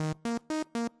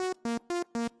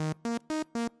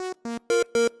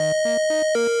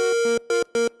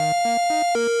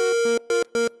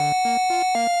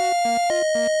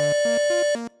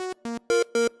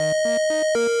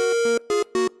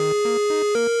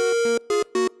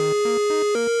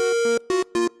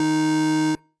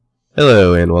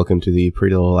Hello, and welcome to the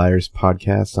Pretty Little Liars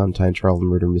podcast on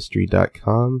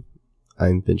TimeTravelMurderMystery.com.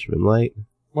 I'm Benjamin Light.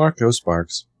 Marco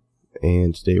Sparks.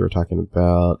 And today we're talking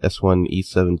about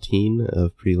S1E17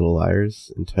 of Pretty Little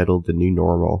Liars, entitled The New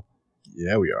Normal.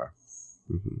 Yeah, we are.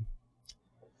 Mm-hmm.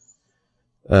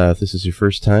 If this is your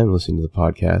first time listening to the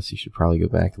podcast, you should probably go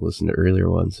back and listen to earlier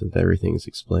ones so that everything is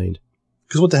explained.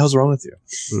 Because what the hell's wrong with you?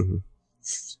 Mm-hmm.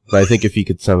 But I think if you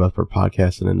could sum up our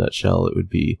podcast in a nutshell, it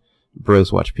would be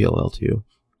Bros Watch PLL 2.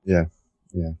 Yeah.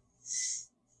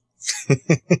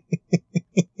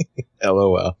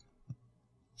 LOL.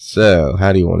 So,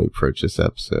 how do you want to approach this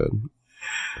episode?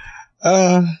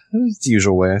 It's the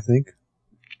usual way, I think.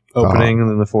 Opening and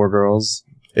then the four girls.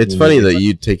 It's funny that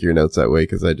you take your notes that way,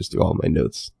 because I just do all my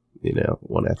notes,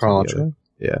 one after the other.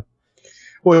 Yeah.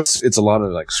 Well, it's a lot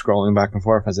of like scrolling back and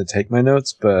forth as I take my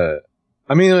notes, but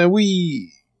I mean,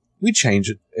 we change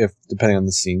it depending on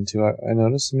the scene too. I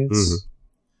notice. I mean,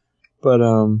 but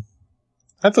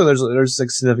I feel there's like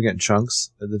significant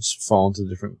chunks that just fall into the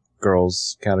different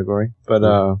girls category. But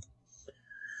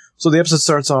so the episode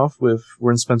starts off with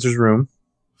we're in Spencer's room,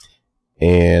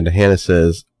 and Hannah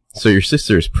says, "So your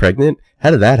sister is pregnant? How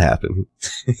did that happen?"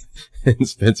 And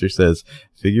Spencer says,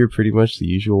 "Figure pretty much the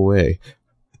usual way."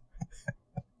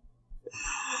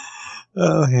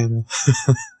 Oh, Hannah.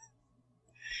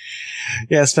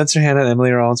 Yeah, Spencer, Hannah, and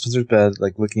Emily are all in Spencer's bed,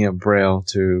 like looking at Braille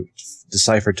to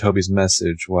decipher Toby's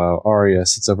message, while Arya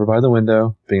sits over by the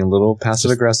window, being a little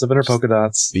passive-aggressive in her polka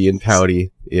dots. Being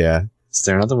pouty, yeah.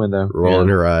 Staring out the window. Rolling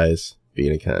her eyes,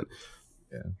 being a cunt.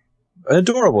 Yeah.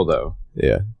 Adorable, though.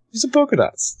 Yeah. Just a polka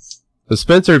dots. So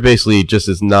Spencer basically just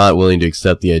is not willing to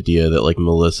accept the idea that, like,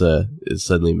 Melissa is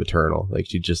suddenly maternal. Like,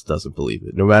 she just doesn't believe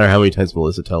it, no matter how many times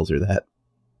Melissa tells her that.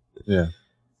 Yeah.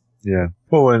 Yeah.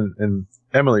 Well, and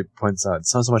Emily points out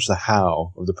it's not so much the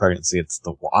how of the pregnancy, it's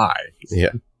the why.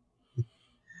 Yeah.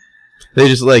 They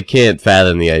just, like, can't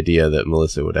fathom the idea that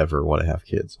Melissa would ever want to have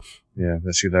kids. Yeah,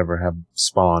 that she'd ever have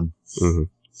spawn. Mm-hmm.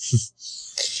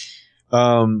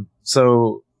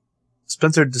 So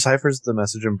Spencer deciphers the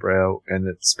message in Braille, and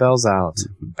it spells out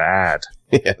bad.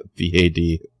 Yeah,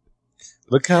 B-A-D.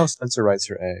 Look how Spencer writes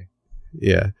her A.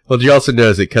 Yeah. Well, did you also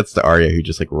notice it cuts to Arya, who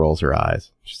just, like, rolls her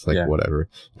eyes? She's like, whatever.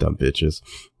 Dumb bitches.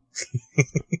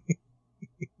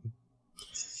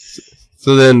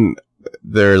 So then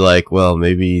they're like, well,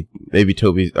 maybe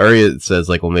Toby. Arya says,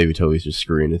 like, well, maybe Toby's just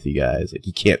screwing with you guys. Like,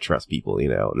 you can't trust people, and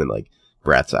then, like,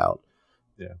 Brat's out.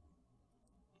 Yeah.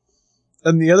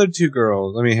 And the other two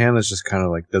girls, I mean, Hannah's just kind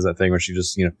of like does that thing where she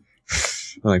just,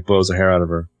 like blows the hair out of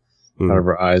her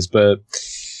eyes. But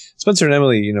Spencer and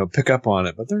Emily, pick up on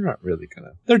it, but they're not really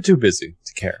they're too busy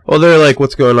to care. Well, they're like,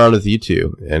 what's going on with you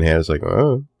two? And Hannah's like,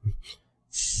 oh.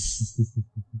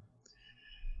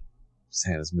 It's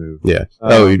Hannah's move. Yeah.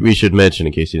 We should mention,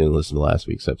 in case you didn't listen to last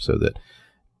week's episode, that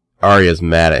Arya's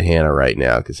mad at Hannah right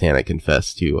now because Hannah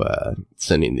confessed to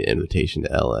sending the invitation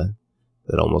to Ella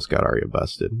that almost got Arya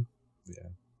busted. Yeah.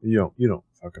 You don't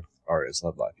fuck up Arya's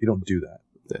love life. You don't do that.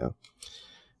 Yeah.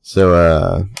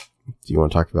 So, do you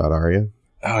want to talk about Arya?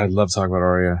 Oh, I'd love to talk about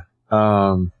Arya.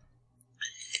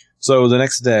 So the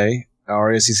next day,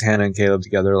 Arya sees Hannah and Caleb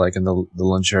together, like in the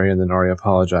lunch area, and then Arya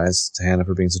apologized to Hannah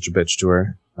for being such a bitch to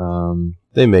her.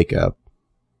 They make up.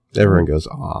 Everyone goes,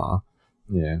 "Aw."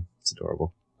 Yeah, it's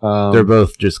adorable. They're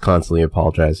both just constantly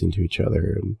apologizing to each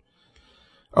other, and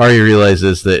Arya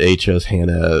realizes that A chose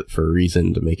Hannah for a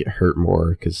reason to make it hurt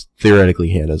more, because theoretically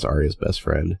Hannah's Arya's best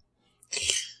friend.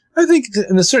 I think,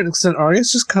 in a certain extent,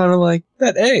 Arya's just kind of like,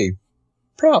 that A.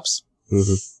 Props.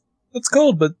 Mm-hmm. That's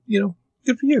cold, but, good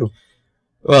for you.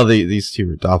 Well, these two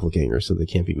are doppelgangers, so they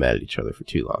can't be mad at each other for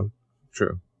too long.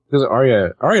 True. Because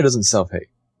Arya doesn't self-hate.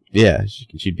 Yeah,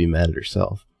 she'd be mad at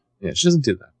herself. Yeah, she doesn't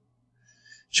do that.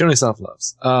 She only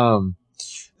self-loves.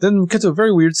 Then we get to a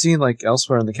very weird scene, like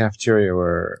elsewhere in the cafeteria,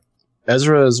 where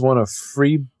Ezra has won a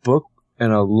free book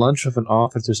and a lunch with an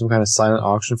author through some kind of silent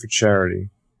auction for charity.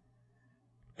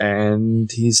 And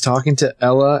he's talking to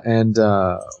Ella and,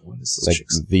 what is this?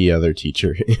 Like the other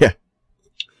teacher. Yeah.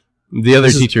 The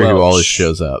other teacher who always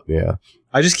shows up, yeah.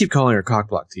 I just keep calling her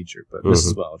cockblock teacher, but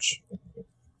Mrs. Welch.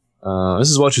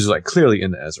 Mrs. Welch is, like, clearly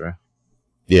into Ezra.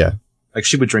 Yeah. Like,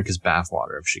 she would drink his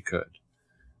bathwater if she could.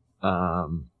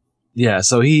 Yeah,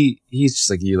 so he's just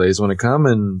like, you ladies want to come?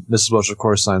 And Mrs. Welch, of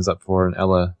course, signs up for her, and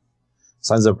Ella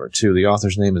signs up for her, too. The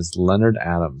author's name is Leonard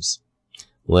Adams.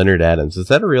 Leonard Adams. Is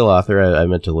that a real author? I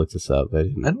meant to look this up.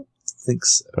 I don't think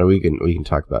so. Or we can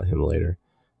talk about him later.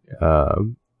 Yeah.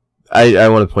 I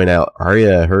want to point out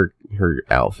Arya, her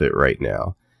outfit right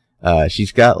now.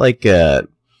 She's got like a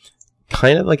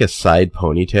kind of like a side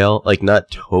ponytail, like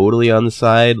not totally on the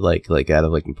side, like out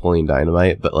of like Napoleon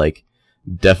Dynamite, but like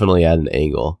definitely at an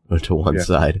angle to one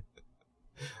side.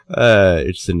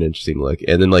 It's an interesting look.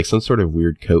 And then like some sort of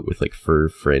weird coat with like fur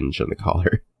fringe on the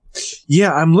collar.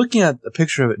 Yeah, I'm looking at a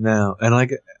picture of it now, and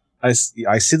like I see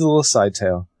the little side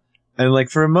tail, and like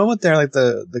for a moment there, like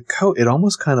the coat, it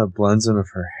almost kind of blends in with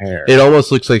her hair. It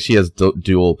almost looks like she has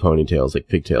dual ponytails, like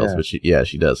pigtails, but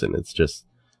she doesn't. It's just.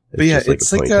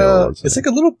 It's like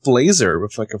a little blazer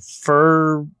with like a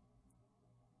fur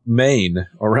mane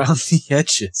around the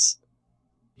edges.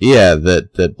 Yeah,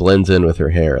 that blends in with her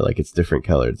hair, like it's different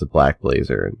color. It's a black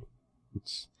blazer, and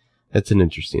it's an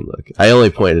interesting look. I only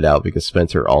pointed out because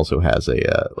Spencer also has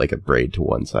a like a braid to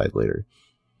one side later.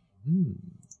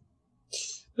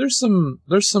 There's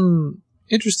some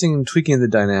interesting tweaking of the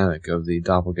dynamic of the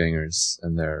doppelgangers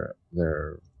and their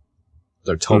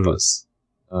tulpas.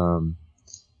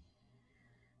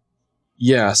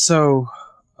 Yeah, so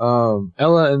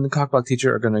Ella and the cockblock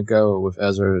teacher are going to go with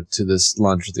Ezra to this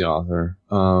lunch with the author.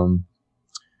 And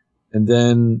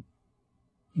then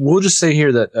we'll just say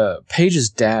here that Paige's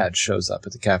dad shows up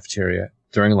at the cafeteria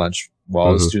during lunch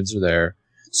while the students are there,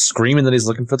 screaming that he's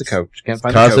looking for the coach. Can't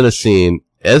find the coach. Causing a scene.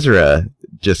 Ezra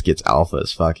just gets alpha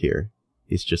as fuck here.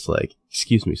 He's just like,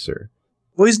 "Excuse me, sir."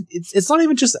 Well, it's not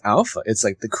even just alpha. It's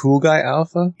like the cool guy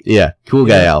alpha. Yeah, cool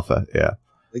guy alpha. Yeah.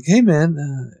 Like, hey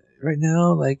man, right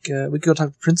now, like we could go talk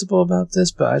to the principal about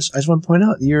this, but I just want to point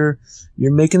out you're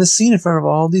making a scene in front of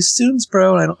all these students,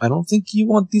 bro. And I don't think you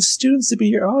want these students to be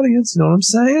your audience. You know what I'm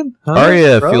saying? Huh,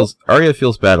 Arya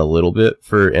feels bad a little bit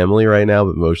for Emily right now,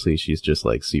 but mostly she's just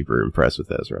like super impressed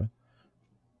with Ezra.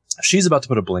 She's about to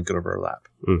put a blanket over her lap.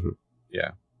 Mm-hmm.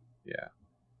 Yeah.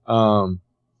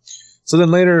 So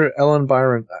then later, Ella and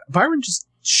Byron just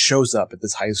shows up at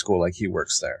this high school like he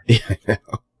works there. Yeah, I know.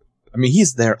 I mean,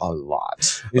 he's there a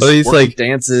lot. He's like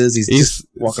dances. He's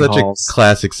walking such halls. A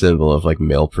classic symbol of like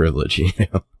male privilege, you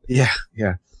know?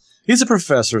 Yeah. He's a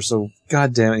professor, so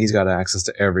goddamn it, he's got access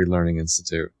to every learning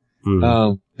institute.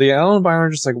 Mm-hmm. The Ella and Byron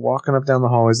are just like walking up down the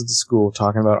hallways of the school,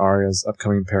 talking about Arya's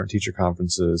upcoming parent-teacher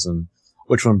conferences and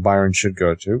which one Byron should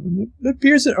go to. It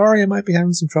appears that Arya might be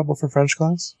having some trouble for French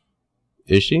class.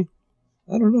 Is she?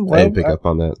 I don't know. I didn't pick up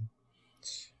on that.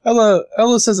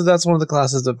 Ella says that that's one of the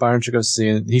classes that Byron should go see,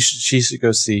 and she should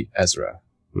go see Ezra.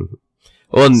 Mm-hmm.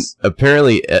 Well, and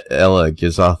apparently Ella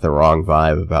gives off the wrong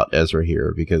vibe about Ezra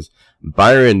here, because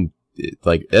Byron,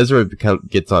 like, Ezra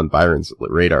gets on Byron's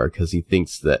radar because he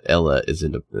thinks that Ella is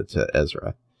into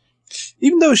Ezra.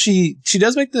 Even though she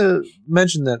does make the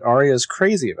mention that Arya is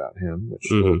crazy about him, which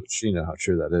she know how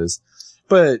true that is.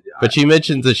 But she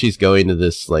mentions that she's going to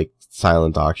this, like,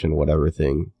 silent auction, whatever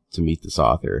thing, to meet this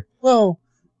author. Well,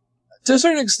 to a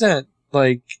certain extent,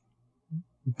 like,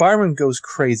 Byron goes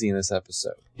crazy in this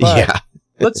episode. But yeah.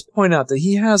 Let's point out that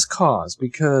he has cause,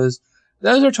 because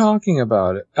as they're talking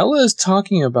about it, Ella is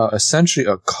talking about essentially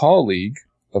a colleague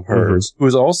of hers, who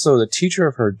is also the teacher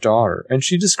of her daughter, and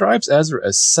she describes Ezra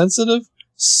as sensitive,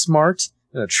 smart,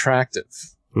 and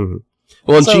attractive. Mm-hmm.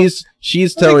 Well, and so,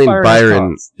 she's telling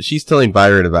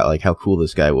Byron about like how cool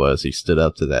this guy was. He stood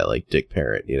up to that like dick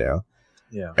parrot, you know.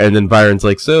 Yeah. And then Byron's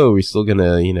like, "So, are we still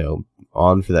gonna, you know,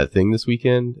 on for that thing this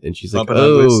weekend?" And she's like,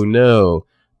 "Oh no,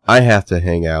 I have to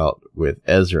hang out with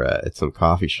Ezra at some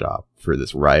coffee shop for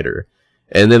this writer."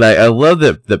 And then I love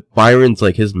that Byron's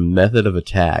like his method of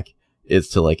attack is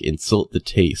to like insult the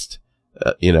taste,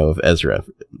 you know, of Ezra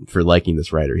for liking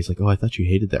this writer. He's like, "Oh, I thought you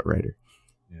hated that writer."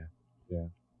 Yeah.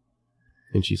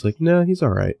 And she's like, "No, he's all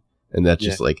right." And that's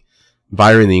just like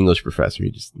Byron, the English professor.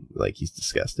 He just like he's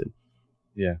disgusted.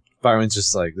 Yeah, Byron's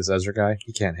just like, this Ezra guy,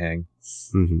 he can't hang.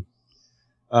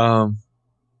 Mm-hmm.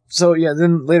 So yeah,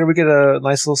 then later we get a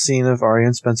nice little scene of Arya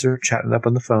and Spencer chatting up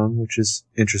on the phone, which is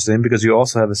interesting because you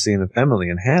also have a scene of Emily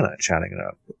and Hannah chatting it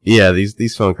up. Yeah,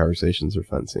 these phone conversations are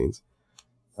fun scenes.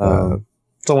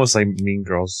 It's almost like Mean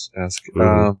Girls-esque.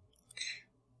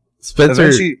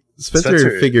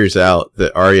 Spencer figures out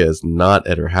that Arya is not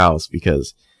at her house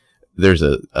because there's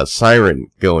a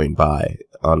siren going by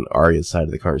on Arya's side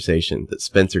of the conversation that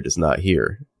Spencer does not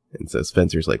hear. And so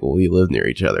Spencer's like, "Well, we live near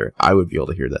each other. I would be able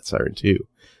to hear that siren too.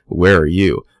 Where are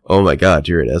you? Oh my God,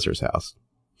 you're at Ezra's house."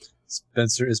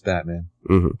 Spencer is Batman.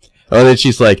 Mm-hmm. And then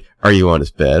she's like, "Are you on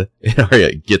his bed?" And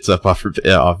Arya gets up off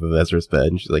of Ezra's bed,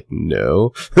 and she's like,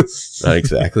 "No, not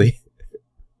exactly."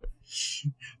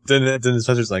 Then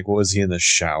Spencer's like, "Well, is he in the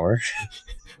shower?"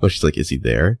 Well, she's like, "Is he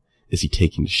there? Is he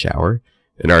taking a shower?"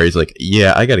 And Arya's like,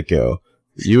 "Yeah, I gotta go.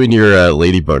 You and your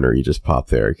lady boner you just popped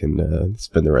there can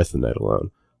spend the rest of the night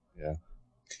alone."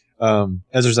 Yeah.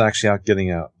 Ezra's actually out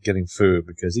getting food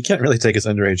because he can't really take his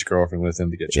underage girlfriend with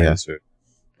him to get Chinese food.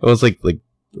 Well, it's like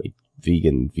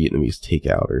vegan Vietnamese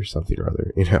takeout or something or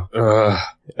other, you know.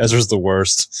 Ezra's the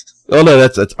worst. Oh no,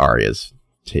 that's Arya's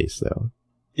taste though.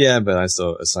 Yeah, but I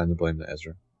still assign the blame to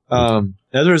Ezra.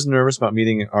 Ezra's nervous about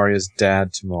meeting Arya's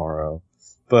dad tomorrow,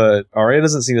 but Arya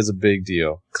doesn't see it as a big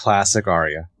deal. Classic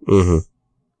Arya. Mm-hmm.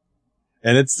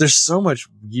 And there's so much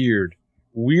weird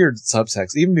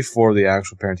subtext, even before the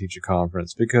actual parent-teacher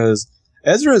conference, because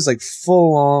Ezra is like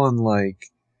full on like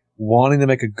wanting to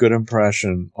make a good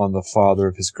impression on the father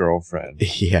of his girlfriend.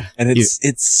 Yeah. And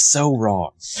it's so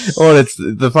wrong. Well, it's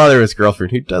the father of his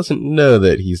girlfriend who doesn't know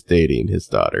that he's dating his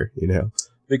daughter, you know?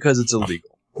 Because it's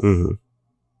illegal. Mm-hmm.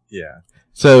 Yeah.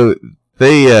 So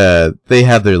they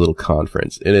have their little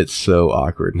conference, and it's so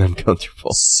awkward and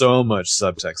uncomfortable. So much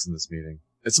subtext in this meeting.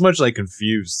 It's much like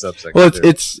confused subtext. Well,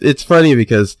 it's funny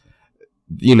because,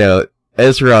 you know,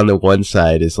 Ezra on the one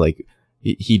side is like,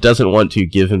 he doesn't want to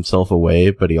give himself away,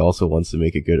 but he also wants to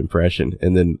make a good impression.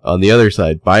 And then on the other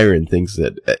side, Byron thinks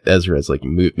that Ezra is like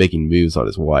making moves on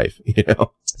his wife, you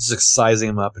know? Just like sizing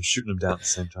him up and shooting him down at the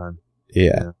same time.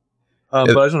 Yeah.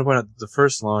 But I just want to point out the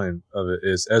first line of it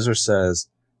is Ezra says,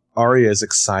 Arya is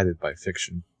excited by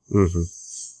fiction.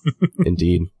 Mm-hmm.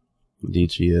 Indeed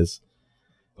she is.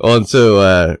 Well, and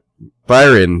so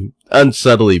Byron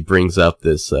unsubtly brings up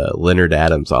this Leonard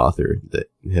Adams author that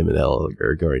him and Ella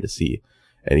are going to see.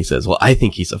 And he says, well, I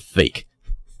think he's a fake.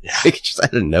 Yeah. Like, just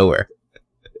out of nowhere.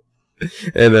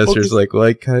 And Ezra's like, well,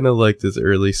 I kind of like his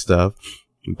early stuff.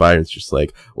 And Byron's just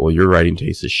like, well, your writing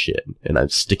taste is shit, and I'm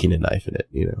sticking a knife in it,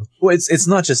 you know? Well, it's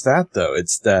not just that, though.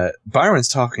 It's that Byron's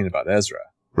talking about Ezra.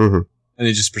 Mm-hmm. And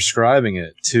he's just prescribing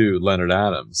it to Leonard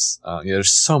Adams.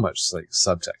 There's so much like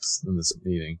subtext in this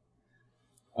meeting.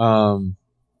 Well,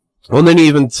 and then he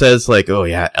even says like, oh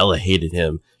yeah, Ella hated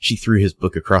him. She threw his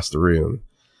book across the room.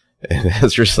 And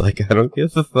Ezra's like, I don't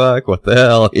give a fuck. What the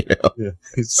hell? You know? Yeah.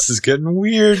 This is getting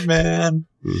weird, man.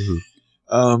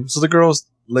 Mm-hmm. So the girls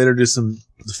later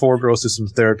the four girls do some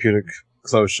therapeutic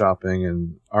clothes shopping,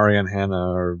 and Arya and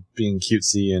Hannah are being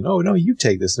cutesy and, oh no, you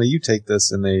take this. No, you take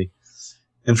this. And they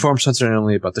inform Spencer and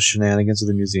Emily about the shenanigans of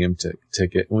the museum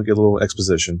ticket, and we get a little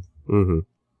exposition. Mm-hmm.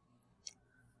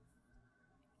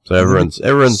 So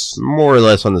everyone's more or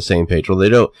less on the same page.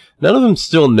 Well, none of them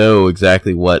still know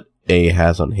exactly what A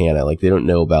has on Hannah. Like, they don't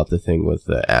know about the thing with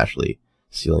Ashley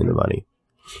stealing the money.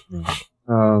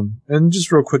 And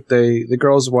just real quick, the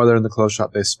girls, while they're in the clothes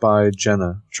shop, they spy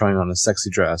Jenna trying on a sexy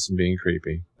dress and being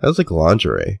creepy. That was like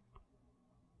lingerie.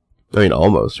 I mean,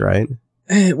 almost, right?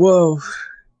 Well,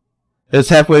 it's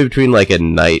halfway between like a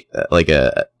night, like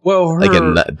a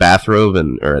bathrobe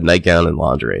or a nightgown and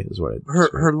lingerie is what it.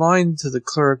 Her line to the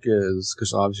clerk is,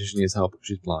 because obviously she needs help,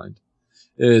 she's blind,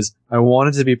 is, I want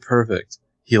it to be perfect.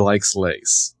 He likes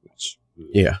lace.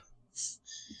 Yeah.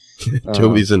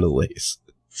 Toby's into lace.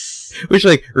 Which,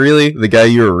 like, really? The guy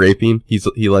you were raping,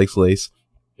 he likes lace?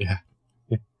 Yeah.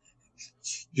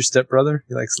 Your stepbrother,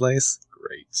 he likes lace?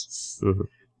 Great.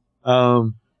 Mm-hmm.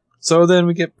 So then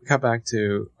we cut back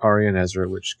to Arya and Ezra,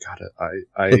 which, God,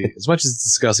 I as much as it's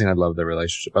disgusting, I love their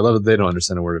relationship. I love that they don't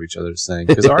understand a word of each other is saying.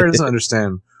 Because Arya doesn't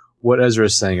understand what Ezra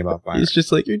is saying about Byron. He's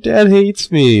just like, your dad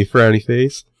hates me, frowny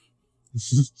face.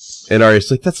 And Arya's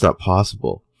like, that's not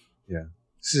possible. Yeah.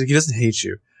 She's like, he doesn't hate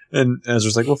you. And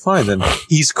Ezra's like, well, fine, then.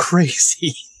 He's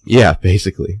crazy. Yeah,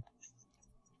 basically.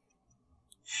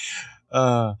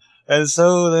 And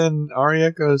so then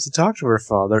Arya goes to talk to her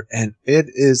father, and it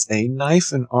is a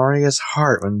knife in Arya's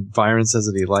heart when Byron says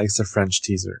that he likes the French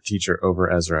teacher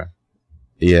over Ezra.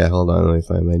 Yeah, hold on, let me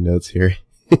find my notes here.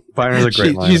 Byron's a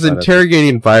great line. She's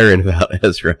interrogating Byron about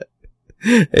Ezra.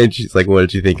 And she's like, what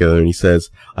did you think of him? And he says,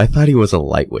 I thought he was a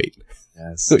lightweight.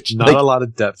 Yes. Not a lot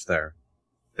of depth there.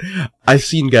 I've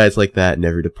seen guys like that in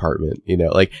every department, you know,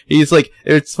 like, he's like,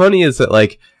 it's funny is that,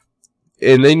 like,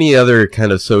 in any other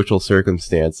kind of social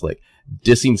circumstance, like,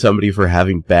 dissing somebody for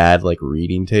having bad, like,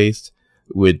 reading taste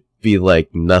would be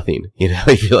like nothing, you know,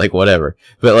 you'd be like, whatever.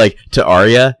 But, like, to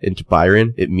Arya and to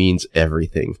Byron, it means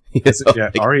everything. Yeah,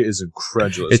 like, Arya is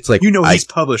incredulous. It's like, you know, he's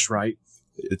published, right?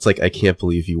 It's like, I can't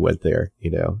believe you went there, you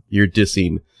know, you're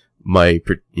dissing my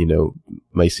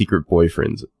secret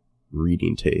boyfriend's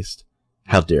reading taste.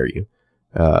 How dare you?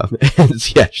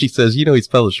 And yeah, she says, you know, he's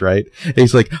published, right? And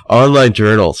he's like, online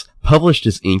journals, published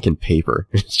as ink and paper.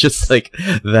 It's just like,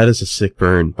 that is a sick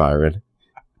burn, Byron.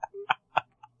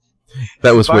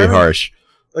 That was Byron, way harsh.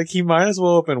 Like, he might as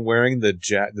well have been wearing the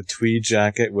tweed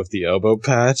jacket with the elbow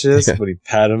patches, but he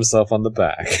patted himself on the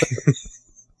back.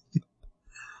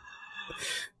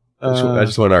 I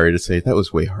just want Ari to say, that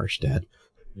was way harsh, Dad.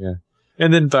 Yeah.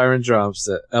 And then Byron drops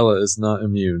that Ella is not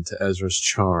immune to Ezra's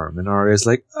charm. And Arya's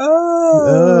like,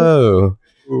 oh.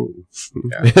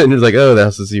 Yeah. And it's like, oh,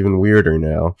 this is even weirder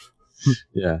now.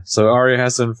 Yeah. So Arya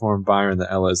has to inform Byron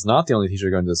that Ella is not the only teacher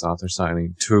going to this author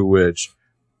signing, to which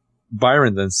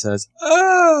Byron then says,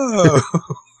 "Oh."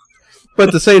 But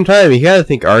at the same time, you gotta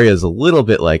think Arya's a little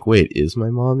bit like, wait, is my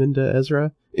mom into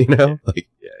Ezra? You know? Like,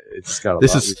 yeah, it's got a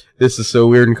this lot. This is so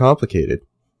weird and complicated.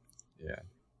 Yeah.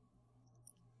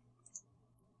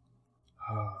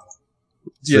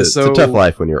 It's a tough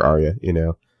life when you're Arya, you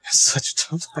know? It's such a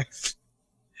tough life.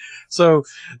 So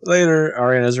later,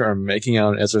 Arya and Ezra are making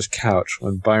out on Ezra's couch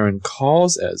when Byron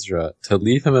calls Ezra to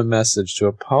leave him a message to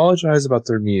apologize about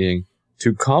their meeting,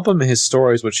 to compliment his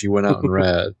stories, which he went out and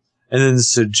read, and then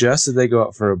suggested they go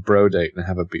out for a bro date and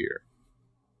have a beer.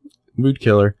 Mood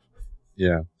killer.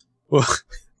 Yeah. Well,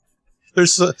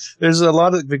 there's a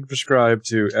lot of being prescribed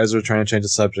to Ezra trying to change the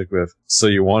subject with, so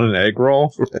you want an egg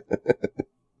roll?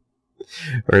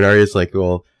 Or Arya's like,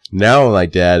 well, now my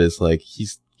dad is like,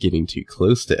 he's getting too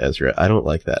close to Ezra. I don't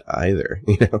like that either,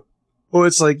 you know? Well,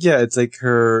 it's like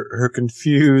her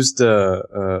confused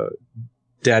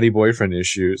daddy boyfriend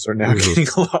issues are now getting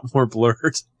a lot more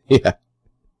blurred. Yeah.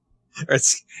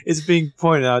 It's being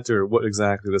pointed out to her what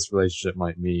exactly this relationship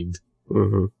might mean.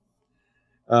 Mm-hmm.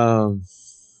 I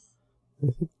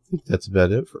think that's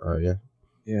about it for Arya.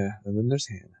 Yeah, and then there's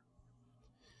Hannah.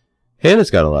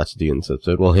 Hannah's got a lot to do in this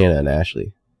episode. Well, Hannah and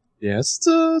Ashley. Yeah, it's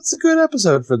a good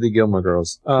episode for the Gilmore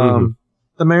Girls. The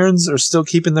Marins are still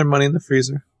keeping their money in the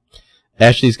freezer.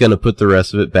 Ashley's gonna put the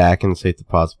rest of it back in the safe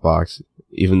deposit box,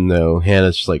 even though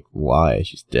Hannah's just like, why?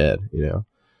 She's dead, you know?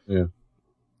 Yeah.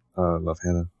 I love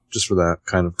Hannah. Just for that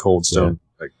kind of cold stone,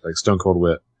 like stone cold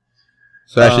wit.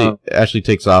 So Ashley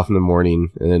takes off in the morning,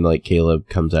 and then like Caleb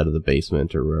comes out of the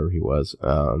basement or wherever he was,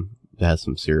 has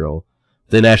some cereal.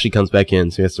 Then Ashley comes back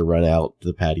in, so he has to run out to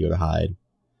the patio to hide.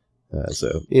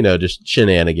 So, you know, just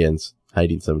shenanigans,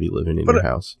 hiding somebody living in your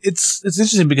house. It's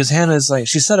interesting because Hannah is like,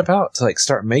 she set about to like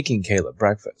start making Caleb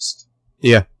breakfast.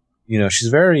 Yeah. You know, she's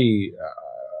very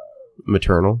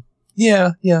maternal.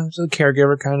 Yeah, she's a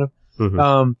caregiver kind of.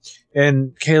 Mm-hmm.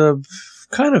 And Caleb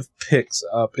kind of picks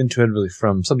up intuitively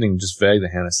from something just vague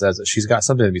that Hannah says, that she's got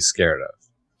something to be scared of.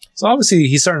 So obviously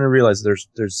he's starting to realize there's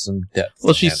some depth.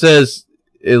 Well, she says,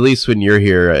 at least when you're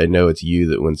here, I know it's you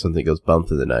that when something goes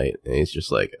bump in the night. And he's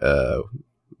just like,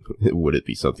 would it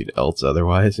be something else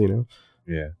otherwise, you know?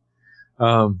 Yeah.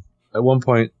 At one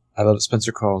point, I love that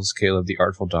Spencer calls Caleb the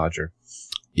Artful Dodger.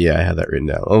 Yeah, I had that written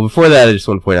down. Oh, before that, I just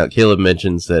want to point out, Caleb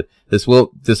mentions that this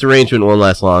arrangement won't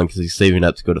last long because he's saving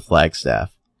up to go to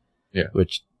Flagstaff. Yeah.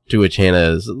 To which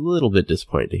Hannah is a little bit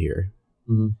disappointed to hear.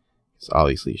 Mm-hmm. Because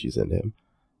obviously she's into him.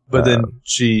 But then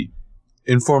she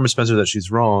informs Spencer that she's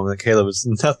wrong, that Caleb is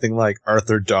nothing like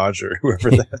Arthur Dodger,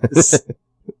 whoever that is.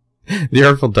 The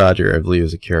Artful Dodger, I believe,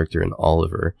 is a character in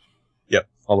Oliver. Yep,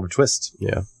 Oliver Twist.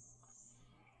 Yeah.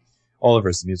 Oliver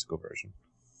is the musical version.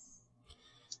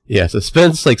 Yeah, so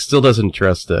Spence still doesn't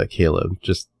trust Caleb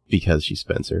just because she's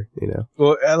Spencer, you know.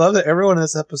 Well, I love that everyone in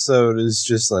this episode is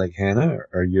just like, Hannah,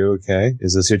 are you okay?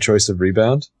 Is this your choice of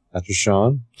rebound after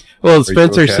Sean? Well,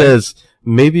 Spencer says,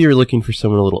 maybe you're looking for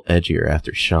someone a little edgier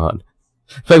after Sean.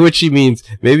 By which she means,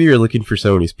 maybe you're looking for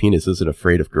someone whose penis isn't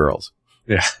afraid of girls.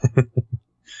 Yeah.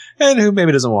 And who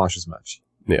maybe doesn't wash as much.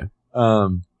 Yeah.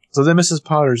 So then Mrs.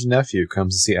 Potter's nephew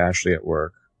comes to see Ashley at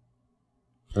work.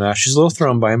 And she's a little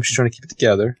thrown by him. She's trying to keep it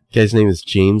together. The guy's name is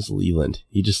James Leland.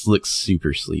 He just looks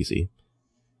super sleazy.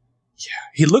 Yeah,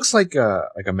 he looks like a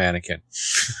mannequin.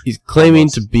 He's claiming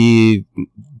to be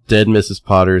dead Mrs.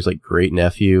 Potter's great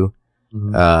nephew.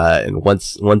 Mm-hmm. And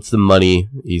once the money,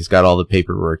 he's got all the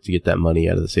paperwork to get that money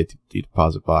out of the safety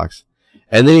deposit box.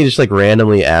 And then he just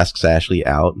randomly asks Ashley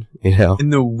out, you know, in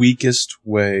the weakest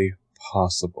way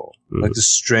possible. Mm-hmm. The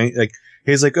strange,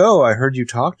 he's like, oh, I heard you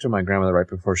talk to my grandmother right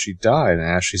before she died. And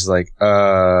Ashley's like,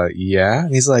 yeah.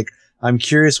 And he's like, I'm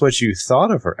curious what you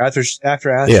thought of her. After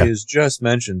Ashley has just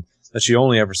mentioned that she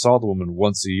only ever saw the woman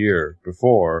once a year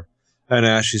before. And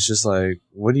Ashley's just like,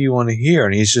 what do you want to hear?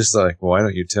 And he's just like, well, why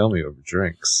don't you tell me over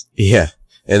drinks? Yeah.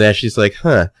 And Ashley's like,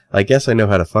 I guess I know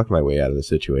how to fuck my way out of the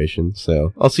situation.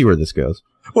 So I'll see where this goes.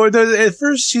 Well, at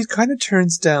first she kind of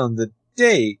turns down the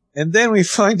date. And then we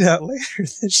find out later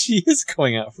that she is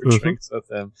going out for drinks with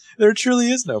them. There truly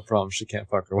is no problem she can't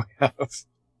fuck her way out of.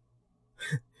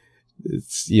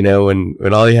 It's,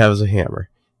 when all you have is a hammer.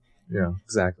 Yeah,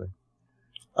 exactly.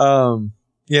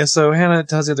 Yeah, so Hannah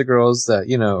tells the other girls that,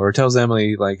 or tells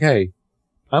Emily, hey,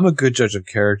 I'm a good judge of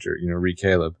character, read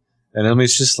Caleb. And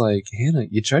Emily's just like, Hannah,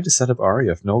 you tried to set up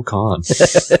Arya with no con.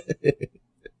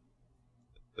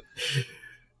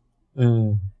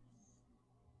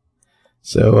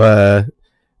 So,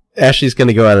 Ashley's going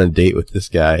to go out on a date with this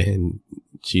guy, and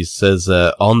she says,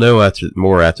 I'll know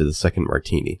more after the second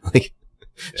martini.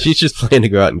 She's just planning to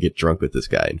go out and get drunk with this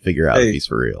guy and figure out if he's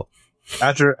for real.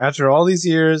 After all these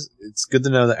years, it's good to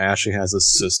know that Ashley has a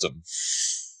system.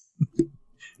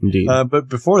 Indeed. But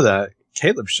before that,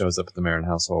 Caleb shows up at the Marin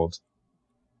household.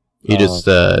 He just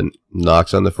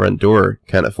knocks on the front door,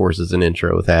 kind of forces an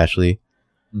intro with Ashley.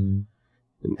 Mm.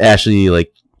 And Ashley,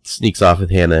 like, sneaks off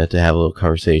with Hannah to have a little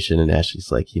conversation, and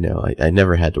Ashley's like, I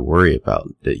never had to worry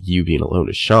about you being alone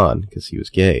with Sean because he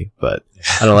was gay, but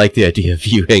I don't like the idea of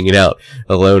you hanging out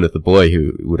alone with a boy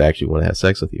who would actually want to have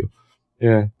sex with you.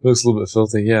 Yeah, it looks a little bit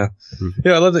filthy, yeah. Mm-hmm.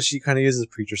 Yeah, I love that she kind of uses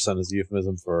preacher's son as a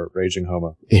euphemism for raging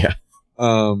homo. Yeah.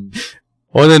 Well,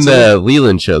 then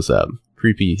Leland shows up.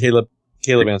 Creepy. Caleb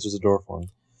answers the door for him.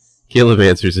 Caleb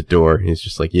answers the door. He's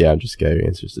just like, yeah, I'm just a guy who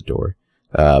answers the door.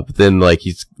 But then, like,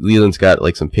 Leland's got,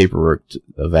 like, some paperwork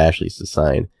of Ashley's to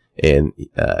sign, and,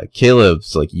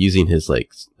 Caleb's, like, using his,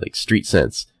 like street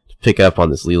sense to pick up on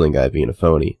this Leland guy being a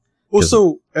phony. Well,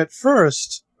 so, at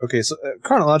first,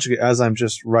 chronologically, as I'm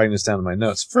just writing this down in my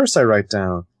notes, first I write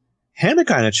down, Hannah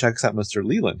kind of checks out Mr.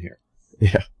 Leland here.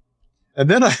 Yeah. And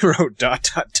then I wrote ...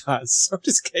 so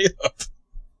does Caleb.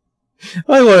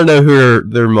 I want to know who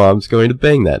their mom's going to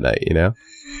bang that night,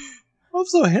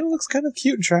 Also, Hannah looks kind of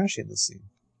cute and trashy in this scene.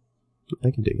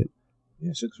 I can dig it.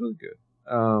 Yeah, she looks really good.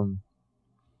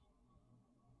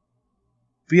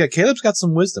 But yeah, Caleb's got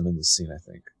some wisdom in this scene, I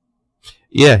think.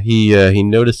 Yeah, he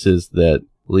notices that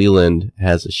Leland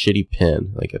has a shitty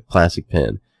pen, like a plastic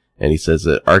pen, and he says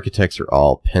that architects are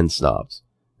all pen snobs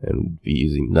and would be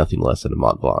using nothing less than a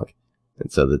Mont Blanc.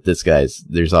 And so that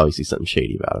there's obviously something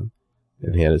shady about him.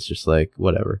 And Hannah's just like,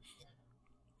 whatever.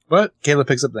 But Caleb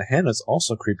picks up that Hannah's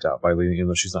also creeped out by Leland, even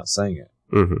though she's not saying it.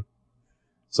 Mm-hmm.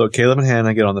 So Caleb and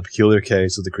Hannah get on the peculiar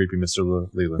case of the creepy Mr.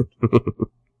 Leland.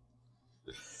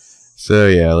 So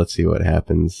yeah, let's see what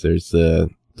happens. There's the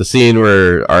scene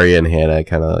where Arya and Hannah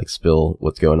kind of like spill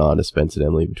what's going on to Spence and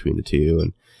Emily between the two,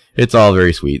 and it's all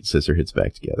very sweet. Sisterhood's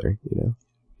back together,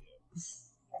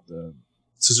 The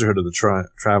Sisterhood of the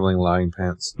Traveling Lying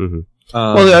Pants. Mm-hmm.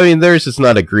 Well, I mean, there's just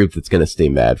not a group that's going to stay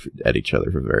mad at each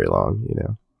other for very long,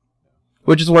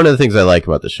 Which is one of the things I like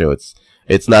about the show.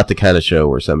 It's not the kind of show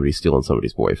where somebody's stealing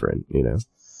somebody's boyfriend, No,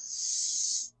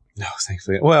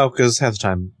 thankfully. Well, because half the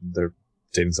time they're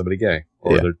dating somebody gay,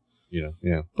 or they're,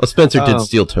 Well, Spencer did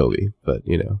steal Toby, but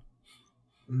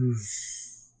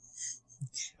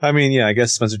I mean, yeah, I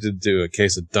guess Spencer did do a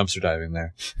case of dumpster diving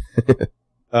there.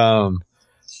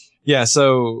 Yeah,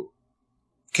 so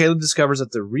Caleb discovers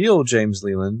that the real James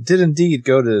Leland did indeed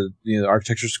go to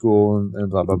architecture school and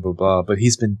blah blah blah blah, but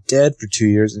he's been dead for 2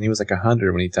 years and he was like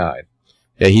 100 when he died.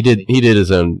 Yeah, he did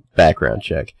his own background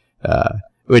check,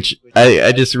 which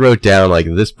I just wrote down like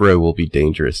this bro will be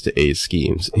dangerous to A's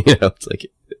schemes. It's like,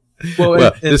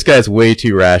 well, this guy's way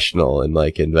too rational and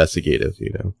like investigative.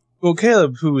 Well,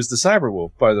 Caleb, who is the cyber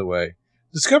wolf, by the way,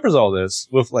 discovers all this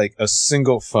with like a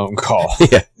single phone call.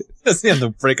 Yeah. Doesn't have to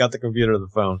break out the computer or the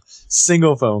phone.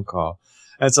 Single phone call.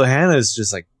 And so Hannah is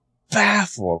just like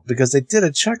baffled because they did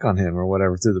a check on him or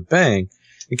whatever through the bank.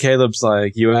 And Caleb's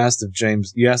like, you asked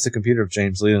the computer if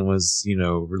James Leland was,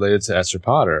 related to Esther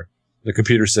Potter. The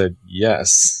computer said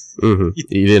yes. Mm-hmm.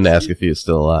 He didn't ask if he was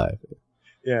still alive.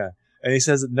 Yeah. And he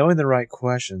says that knowing the right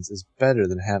questions is better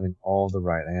than having all the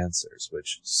right answers,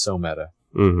 which is so meta.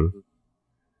 Mm-hmm.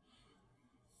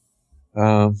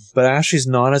 But Ashley's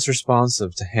not as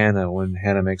responsive to Hannah when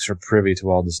Hannah makes her privy to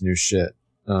all this new shit.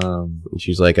 And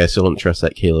she's like, I still don't trust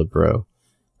that Caleb bro.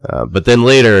 But then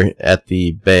later at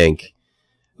the bank,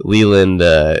 Leland,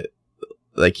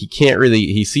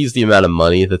 he sees the amount of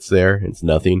money that's there. It's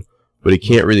nothing, but he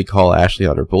can't really call Ashley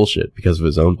on her bullshit because of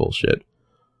his own bullshit.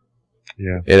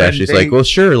 Yeah. And Ashley's like, well,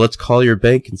 sure, let's call your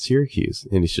bank in Syracuse.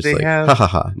 And he's just like, ha ha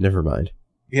ha, never mind.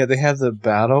 Yeah, they have the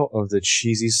battle of the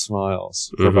cheesy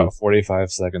smiles for about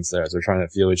 45 seconds there as they're trying to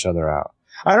feel each other out.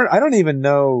 I don't even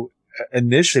know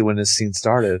initially when this scene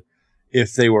started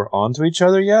if they were onto each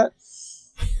other yet.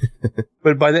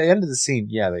 But by the end of the scene,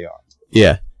 yeah, they are.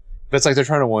 Yeah. But it's like they're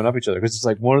trying to one up each other because it's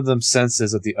like one of them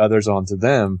senses that the other's onto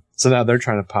them, so now they're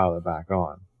trying to pile it back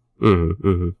on. Mm-hmm,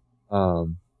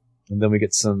 mm-hmm. And then we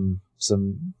get some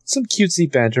cutesy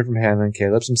banter from Hannah and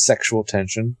Caleb, some sexual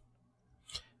tension.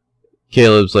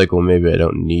 Caleb's like, well, maybe I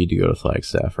don't need to go to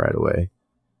Flagstaff right away.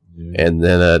 Yeah. And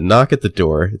then a knock at the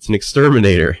door. It's an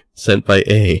exterminator sent by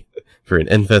A for an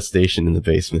infestation in the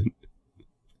basement.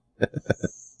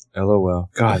 LOL.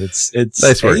 God, it's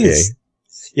nice work, A.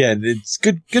 Yeah, it's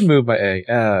good move by A.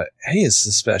 A is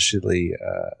especially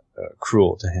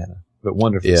cruel to Hannah, but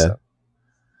wonderfully so.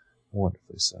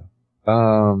 Wonderfully so.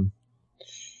 And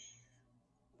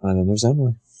then there's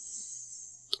Emily.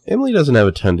 Emily doesn't have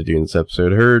a ton to do in this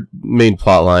episode. Her main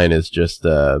plot line is just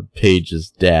Paige's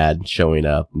dad showing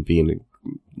up and being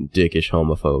a dickish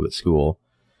homophobe at school.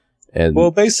 And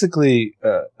basically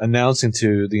announcing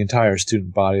to the entire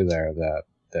student body there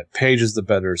that Paige is the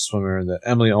better swimmer and that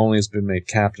Emily only has been made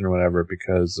captain or whatever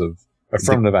because of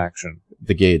affirmative action.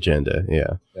 The gay agenda,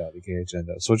 yeah. Yeah, the gay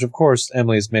agenda. So, which, of course,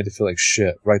 Emily is made to feel like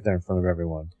shit right there in front of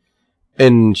everyone.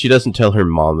 And she doesn't tell her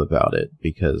mom about it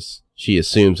because she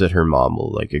assumes that her mom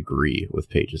will, like, agree with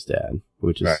Paige's dad,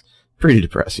 which is pretty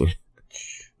depressing.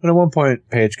 And at one point,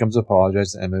 Paige comes to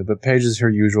apologize to Emily, but Paige is her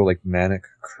usual, like, manic,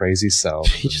 crazy self.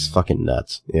 She's just fucking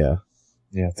nuts, yeah.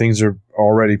 Yeah, things are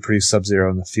already pretty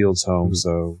sub-zero in the Fields home,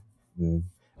 so... Yeah.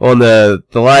 Well, and the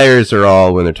liars are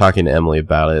all, when they're talking to Emily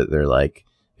about it, they're like,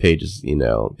 Paige is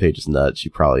nuts. She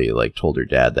probably, like, told her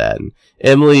dad that. And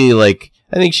Emily, like,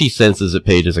 I think she senses that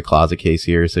Paige is a closet case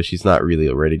here, so she's not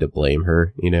really ready to blame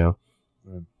her, you know?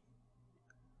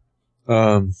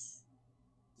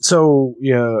 So,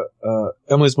 yeah,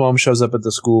 Emily's mom shows up at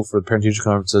the school for the parent-teacher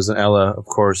conferences, and Ella, of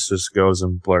course, just goes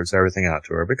and blurts everything out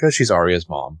to her, because she's Arya's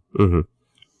mom. Mm-hmm.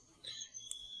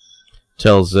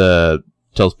 Tells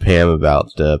Pam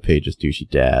about Paige's douchey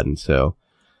dad, and so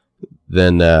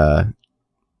then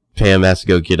Pam has to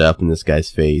go get up in this guy's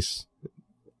face.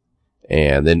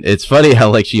 And then it's funny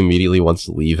how, like, she immediately wants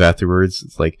to leave afterwards.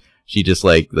 It's like, she just,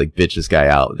 like bitch this guy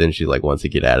out, then she, like, wants to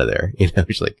get out of there. You know,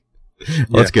 she's like,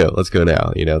 let's go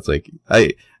now. You know, it's like,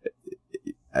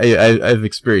 I've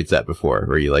experienced that before,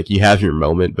 where you have your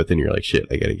moment, but then you're like, shit,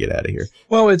 I gotta get out of here.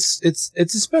 Well, it's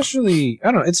especially,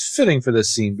 I don't know, it's fitting for this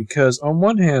scene, because on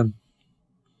one hand,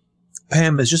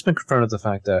 Pam has just been confronted with the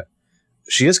fact that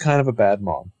she is kind of a bad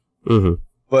mom. Mm-hmm.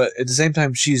 But at the same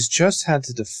time, she's just had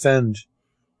to defend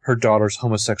her daughter's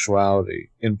homosexuality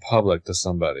in public to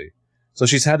somebody. So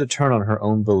she's had to turn on her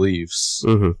own beliefs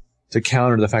to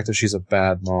counter the fact that she's a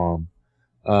bad mom.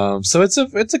 So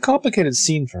it's a complicated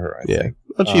scene for her, I think.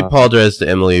 Well, she apologized to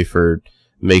Emily for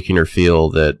making her feel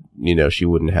that, you know, she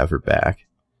wouldn't have her back.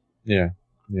 Yeah.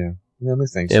 Emily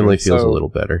thinks Emily feels a little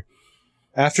better.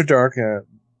 After dark,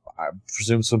 I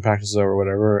presume some practice is over or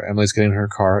whatever, Emily's getting in her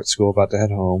car at school, about to head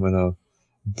home, and a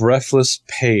breathless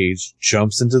Paige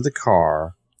jumps into the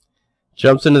car,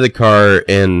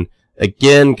 and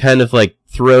again kind of like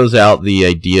throws out the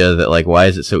idea that, like, why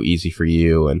is it so easy for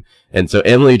you? And so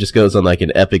Emily just goes on, like,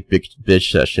 an epic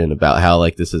bitch session about how,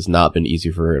 like, this has not been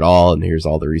easy for her at all, and here's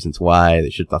all the reasons why. They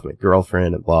should have left my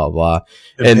girlfriend, and blah, blah.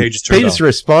 And Paige's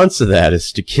response to that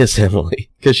is to kiss Emily,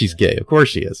 because she's gay. Of course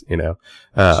she is, you know.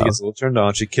 She gets a little turned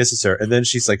on, she kisses her, and then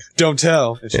she's like, don't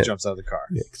tell, and she jumps out of the car.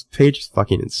 Yeah, 'cause Paige is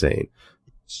fucking insane.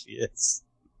 She is.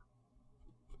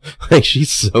 Like,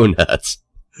 she's so nuts.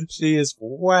 She is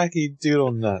wacky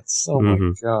doodle nuts. Oh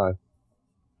my god.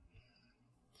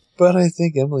 But I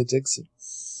think Emily digs it.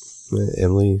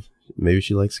 Emily, maybe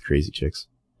she likes crazy chicks.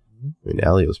 I mean,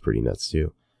 Allie was pretty nuts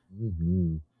too.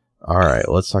 Alright,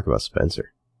 let's talk about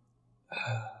Spencer.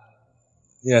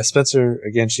 Yeah, Spencer,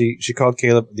 again, she called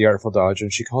Caleb the Artful Dodger,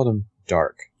 and she called him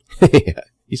dark. Yeah,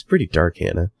 he's pretty dark,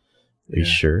 Hannah. Are you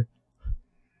sure?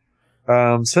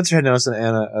 Spencer had noticed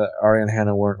that Arya and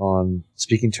Hannah weren't on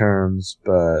speaking terms,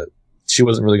 but she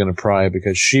wasn't really going to pry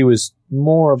because she was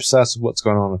more obsessed with what's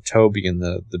going on with Toby and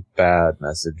the bad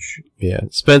message. Yeah,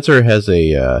 Spencer has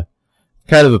a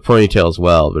kind of a ponytail as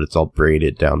well, but it's all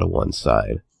braided down to one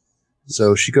side.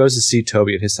 So she goes to see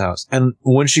Toby at his house, and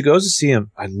when she goes to see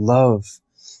him, I love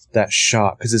that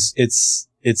shot because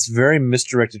it's very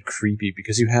misdirected, creepy,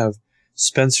 because you have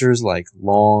Spencer's, like,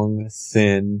 long,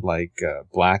 thin, like,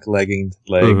 black legginged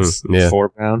legs, 4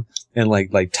 pound, and like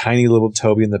tiny little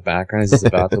Toby in the background as he's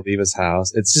about to leave his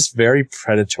house. It's just very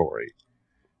predatory.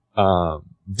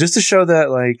 Just to show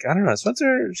that, like, I don't know,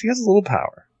 Spencer, she has a little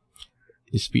power.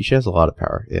 She has a lot of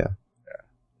power, yeah.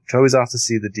 Toby's off to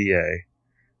see the DA.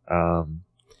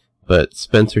 But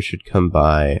Spencer should come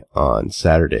by on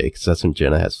Saturday, because that's when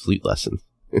Jenna has flute lessons.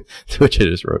 To which I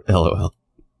just wrote, LOL.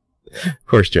 Of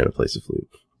course Jenna plays the flute.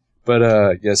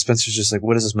 But, yeah, Spencer's just like,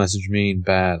 what does this message mean?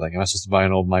 Bad. Like, am I supposed to buy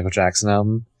an old Michael Jackson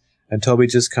album? And Toby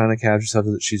just kind of catches herself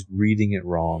that she's reading it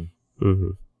wrong.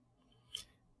 And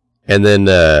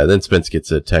then Spence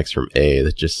gets a text from A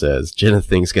that just says, Jenna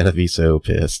thinks gonna be so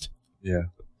pissed. Yeah.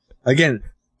 Again,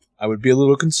 I would be a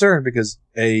little concerned because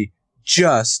A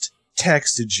just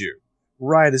texted you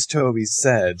right as Toby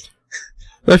said.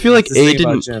 But I feel like A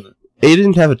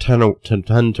didn't have a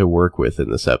ton to work with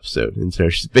in this episode, and so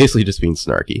she's basically just being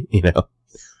snarky, you know.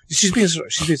 She's being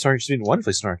snarky. She's being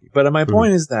wonderfully snarky. But my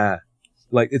point is that,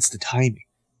 like, it's the timing.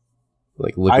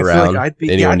 Like, look around. I'd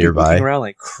be anyone nearby, looking around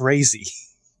like crazy.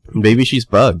 Maybe she's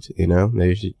bugged, you know?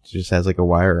 Maybe she just has like a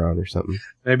wire on or something.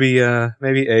 Maybe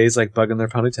A's like bugging their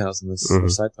ponytails in this their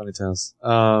side ponytails.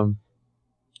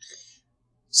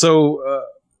 So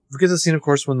we get the scene, of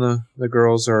course, when the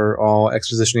girls are all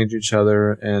expositioning to each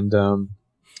other, and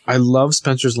I love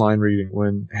Spencer's line reading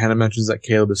when Hannah mentions that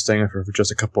Caleb is staying with her for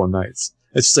just a couple of nights.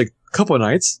 It's just like, a couple of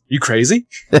nights? You crazy?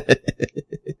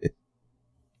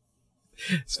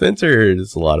 Spencer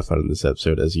is a lot of fun in this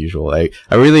episode, as usual. I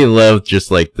really love just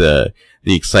like the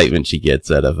excitement she gets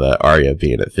out of Arya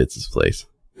being at Fitz's place.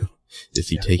 Is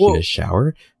he taking a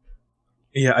shower?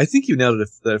 Yeah, I think you nailed it.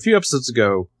 A few episodes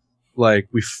ago, like,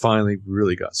 we finally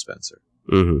really got Spencer.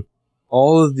 Mm-hmm.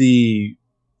 All of the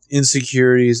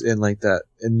insecurities and like that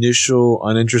initial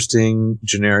uninteresting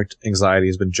generic anxiety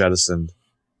has been jettisoned,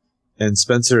 and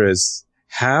Spencer is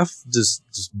half just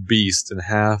beast and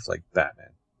half like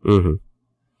Batman. Mm-hmm.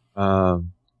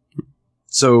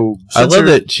 So Spencer, I love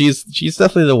that she's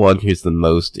definitely the one who's the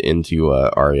most into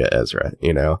Arya Ezra.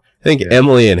 You know, I think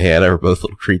Emily and Hannah are both a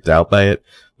little creeped out by it,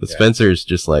 but Spencer's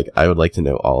just like, I would like to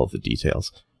know all of the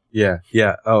details. Yeah.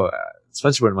 Oh,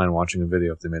 Spencer wouldn't mind watching a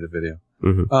video if they made a video.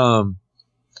 Mm-hmm.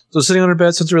 So sitting on her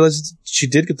bed, Spencer realizes she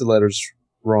did get the letters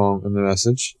wrong in the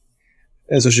message.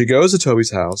 And so she goes to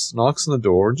Toby's house, knocks on the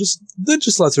door, and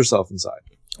just lets herself inside.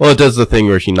 Well, it does the thing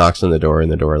where she knocks on the door and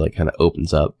the door like kind of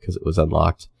opens up because it was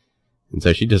unlocked. And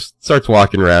so she just starts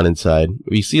walking around inside.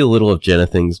 We see a little of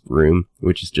Jennathing's room,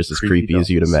 which is just as creepy as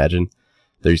you'd imagine.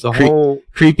 There's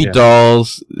creepy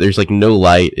dolls. There's like no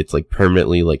light. It's like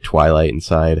permanently like twilight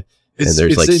inside. And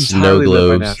there's like snow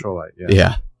globes. By natural light.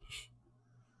 Yeah.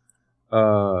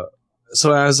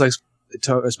 So as like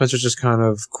Spencer's just kind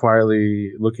of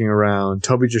quietly looking around,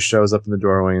 Toby just shows up in the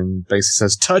doorway and basically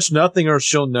says, "Touch nothing or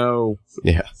she'll know."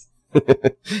 Yeah.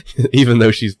 Even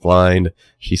though she's blind,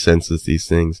 she senses these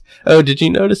things. Oh, did you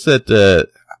notice that,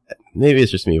 maybe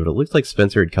it's just me, but it looked like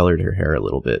Spencer had colored her hair a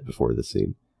little bit before the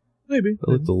scene. Maybe. It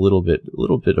looked a little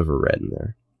bit of a red in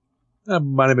there. That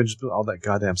might have been just all that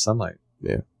goddamn sunlight.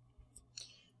 Yeah.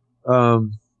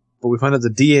 But we find out the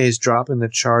DA is dropping the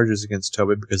charges against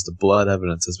Toby because the blood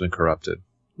evidence has been corrupted.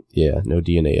 Yeah, no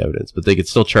DNA evidence, but they could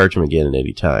still charge him again at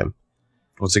any time.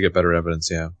 Once they get better evidence,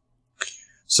 yeah.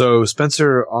 So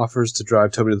Spencer offers to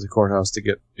drive Toby to the courthouse to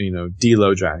get,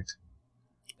 de-lojacked.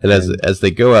 And as they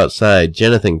go outside,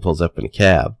 Jennathing pulls up in a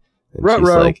cab. And she's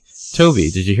like, "Toby,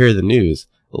 did you hear the news?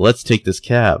 Well, let's take this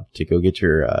cab to go get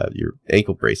your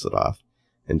ankle bracelet off."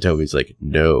 And Toby's like,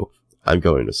 "No, I'm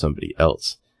going with somebody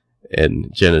else."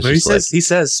 And Jenna's he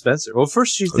says Spencer. Well,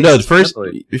 first she thinks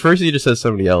first he just says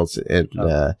somebody else, and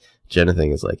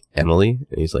Jennathing is like, "Emily?"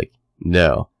 And he's like,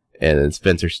 "No." And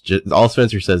then all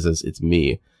Spencer says is, "It's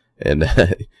me." And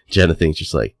Jennathing's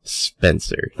just like,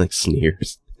 "Spencer," like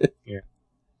sneers. Yeah.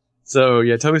 So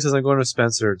Toby says, "I'm going to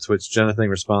Spencer," to which Jennathing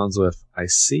responds with, "I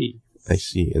see." I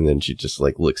see. And then she just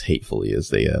like looks hatefully as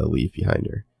they leave behind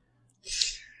her.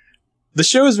 The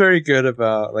show is very good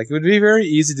about, like, it would be very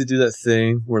easy to do that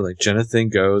thing where, like, Jennathing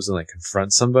goes and, like,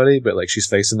 confronts somebody, but, like, she's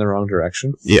facing the wrong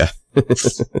direction. Yeah.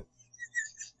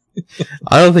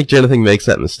 I don't think Jennathing makes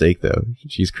that mistake, though.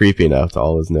 She's creepy enough to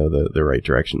always know the right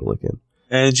direction to look in.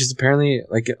 And she's apparently,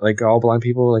 like all blind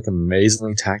people, like,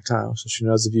 amazingly tactile, so she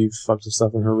knows if you fucked with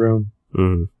stuff in her room.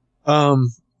 Mm-hmm.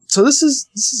 So this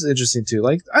is interesting, too.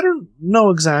 Like, I don't know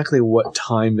exactly what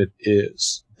time it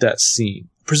is, that scene.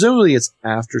 Presumably it's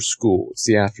after school. It's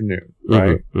the afternoon,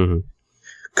 right?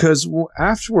 Because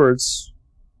afterwards,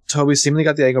 Toby seemingly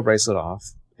got the ankle bracelet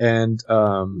off, and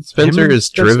Spencer has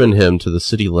driven him to the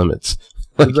city limits,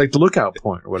 like the lookout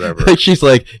point or whatever. Like she's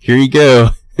like, "Here you go,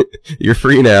 you're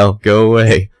free now. Go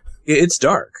away." It's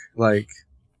dark. Like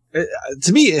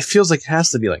to me, it feels like it has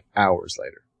to be like hours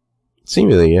later.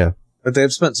 Seemingly, yeah. But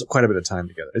they've spent quite a bit of time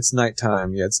together. It's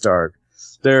nighttime. Yeah, it's dark.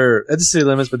 They're at the city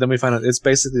limits, but then we find out it's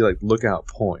basically like lookout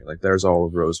point. Like there's all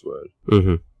of Rosewood.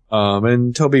 Mm-hmm.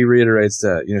 And Toby reiterates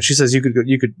that, she says you could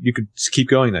keep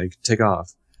going now. You could take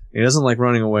off. And he doesn't like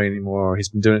running away anymore. He's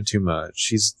been doing it too much.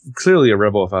 He's clearly a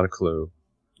rebel without a clue.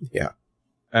 Yeah.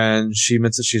 And she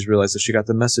admits that she's realized that she got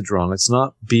the message wrong. It's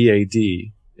not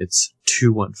BAD. It's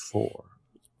 214.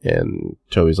 And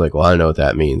Toby's like, "Well, I know what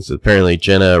that means." Apparently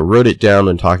Jenna wrote it down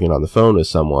when talking on the phone with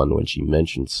someone when she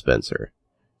mentioned Spencer.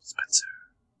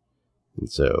 And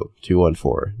so,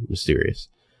 214, mysterious.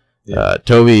 Yeah.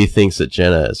 Toby thinks that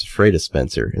Jenna is afraid of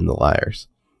Spencer and the liars.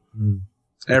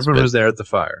 Everyone was there at the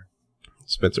fire.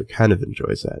 Spencer kind of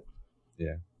enjoys that.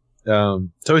 Yeah.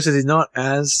 Toby says he's not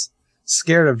as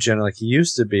scared of Jenna like he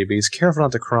used to be, but he's careful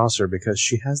not to cross her because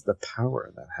she has the power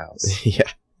in that house.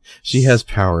 Yeah. She has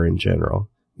power in general.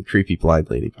 The creepy blind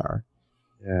lady power.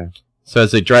 Yeah. So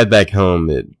as they drive back home,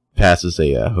 it passes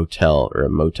a hotel or a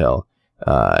motel,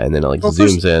 and then it like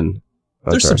zooms in.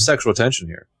 There's some sexual tension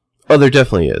here. Oh, there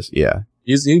definitely is. Yeah.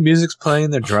 Music's playing.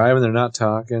 They're driving. They're not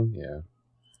talking. Yeah.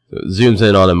 So it zooms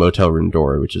in on a motel room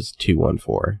door, which is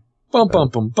 214. Bum bum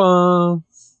bum bum.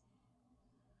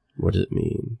 What does it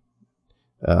mean?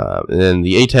 And then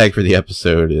the A tag for the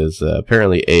episode is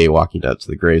apparently A walking up to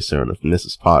the gravestone of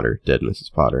Mrs. Potter, dead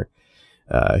Mrs. Potter,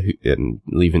 and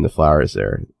leaving the flowers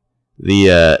there.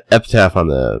 The epitaph on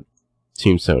the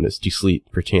tombstone is "To sleep,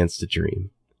 perchance to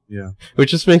dream." Yeah.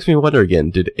 Which just makes me wonder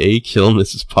again, did A kill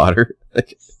Mrs. Potter?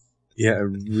 Yeah,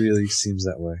 it really seems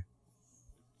that way.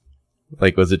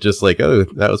 Like, was it just like, oh,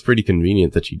 that was pretty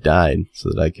convenient that she died so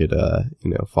that I could,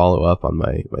 follow up on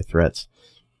my threats?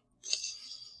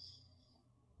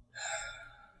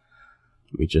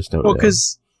 We just don't know. Well,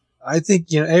 because I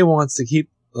think, A wants to keep,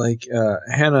 like,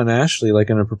 Hannah and Ashley, like,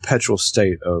 in a perpetual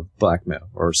state of blackmail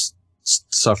or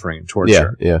suffering and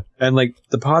torture. Yeah. And, like,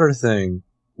 the Potter thing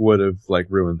would have, like,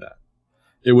 ruined that.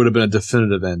 It would have been a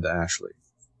definitive end to Ashley.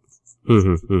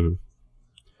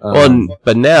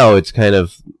 But now it's kind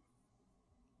of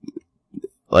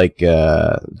like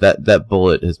that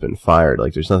bullet has been fired.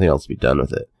 Like, there's nothing else to be done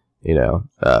with it.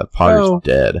 Potter's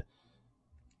dead.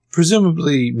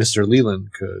 Presumably, Mr.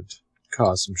 Leland could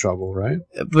cause some trouble, right?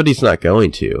 But he's not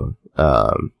going to,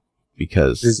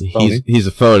 because he's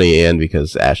a phony, and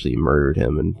because Ashley murdered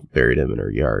him and buried him in her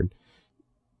yard.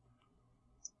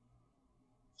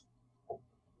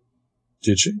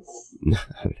 Did she?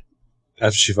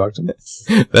 After she fucked him?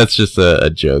 That's just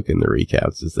a joke in the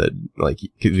recaps, is that, like,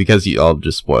 because I'll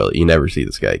just spoil it, you never see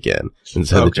this guy again. And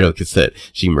so the joke is that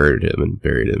she murdered him and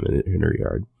buried him in her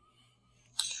yard.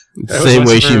 It's the same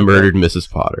way she murdered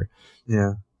Mrs. Potter.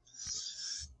 Yeah.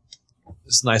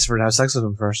 It's nice for her to have sex with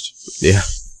him first. Yeah.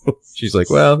 She's like,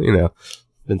 well,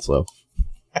 been slow.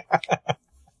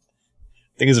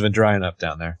 Things have been drying up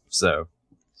down there, so.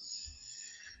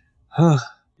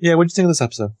 Yeah, what'd you think of this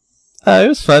episode? It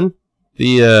was fun.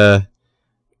 The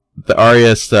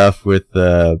Arya stuff with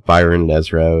Byron and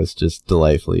Ezra was just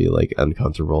delightfully, like,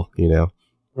 uncomfortable,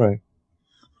 Right.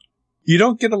 You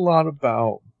don't get a lot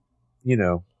about,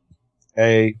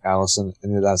 Allison,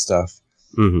 any of that stuff.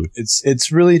 Mm-hmm.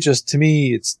 It's really just, to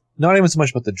me, it's not even so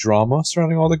much about the drama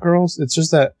surrounding all the girls. It's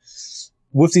just that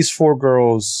with these 4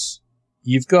 girls,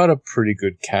 you've got a pretty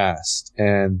good cast,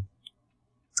 and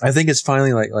I think it's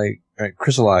finally like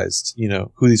crystallized,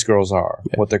 who these girls are,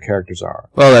 what their characters are.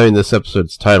 Well, I mean, this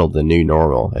episode's titled "The New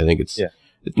Normal." I think it's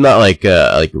not like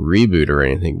a reboot or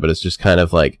anything, but it's just kind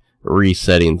of like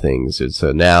resetting things. And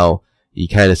so now you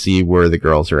kind of see where the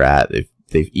girls are at.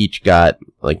 They've each got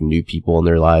like new people in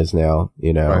their lives now.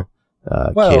 Right.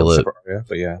 Caleb, except for Arya,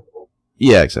 but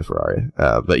yeah, except for Arya.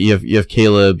 But you have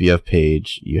Caleb, you have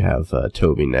Paige, you have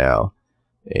Toby now,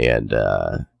 and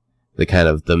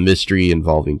the mystery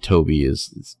involving Toby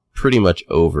is pretty much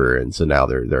over, and so now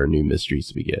there are new mysteries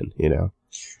to begin,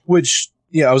 Which,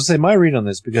 I would say my read on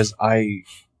this, because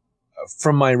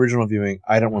from my original viewing,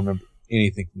 I don't remember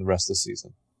anything from the rest of the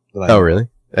season. Really?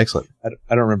 Excellent. I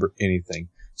don't remember anything.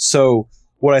 So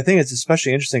what I think is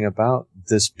especially interesting about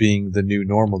this being the new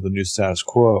normal, the new status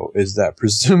quo, is that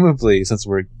presumably, since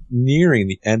we're nearing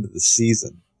the end of the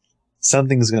season,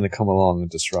 something's going to come along and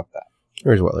disrupt that.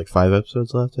 There's like 5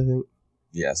 episodes left, I think.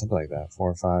 Yeah, something like that, 4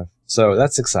 or 5. So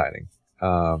that's exciting.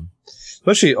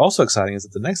 Especially also exciting is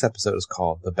that the next episode is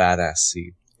called The Badass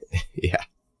Seed. Yeah.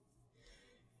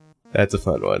 That's a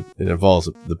fun one. It involves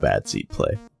the bad seed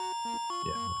play.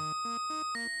 Yeah.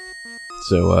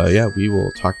 So, we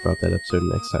will talk about that episode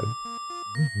next time.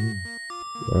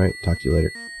 Mm-hmm. All right, talk to you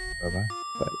later. Bye-bye.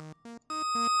 Bye.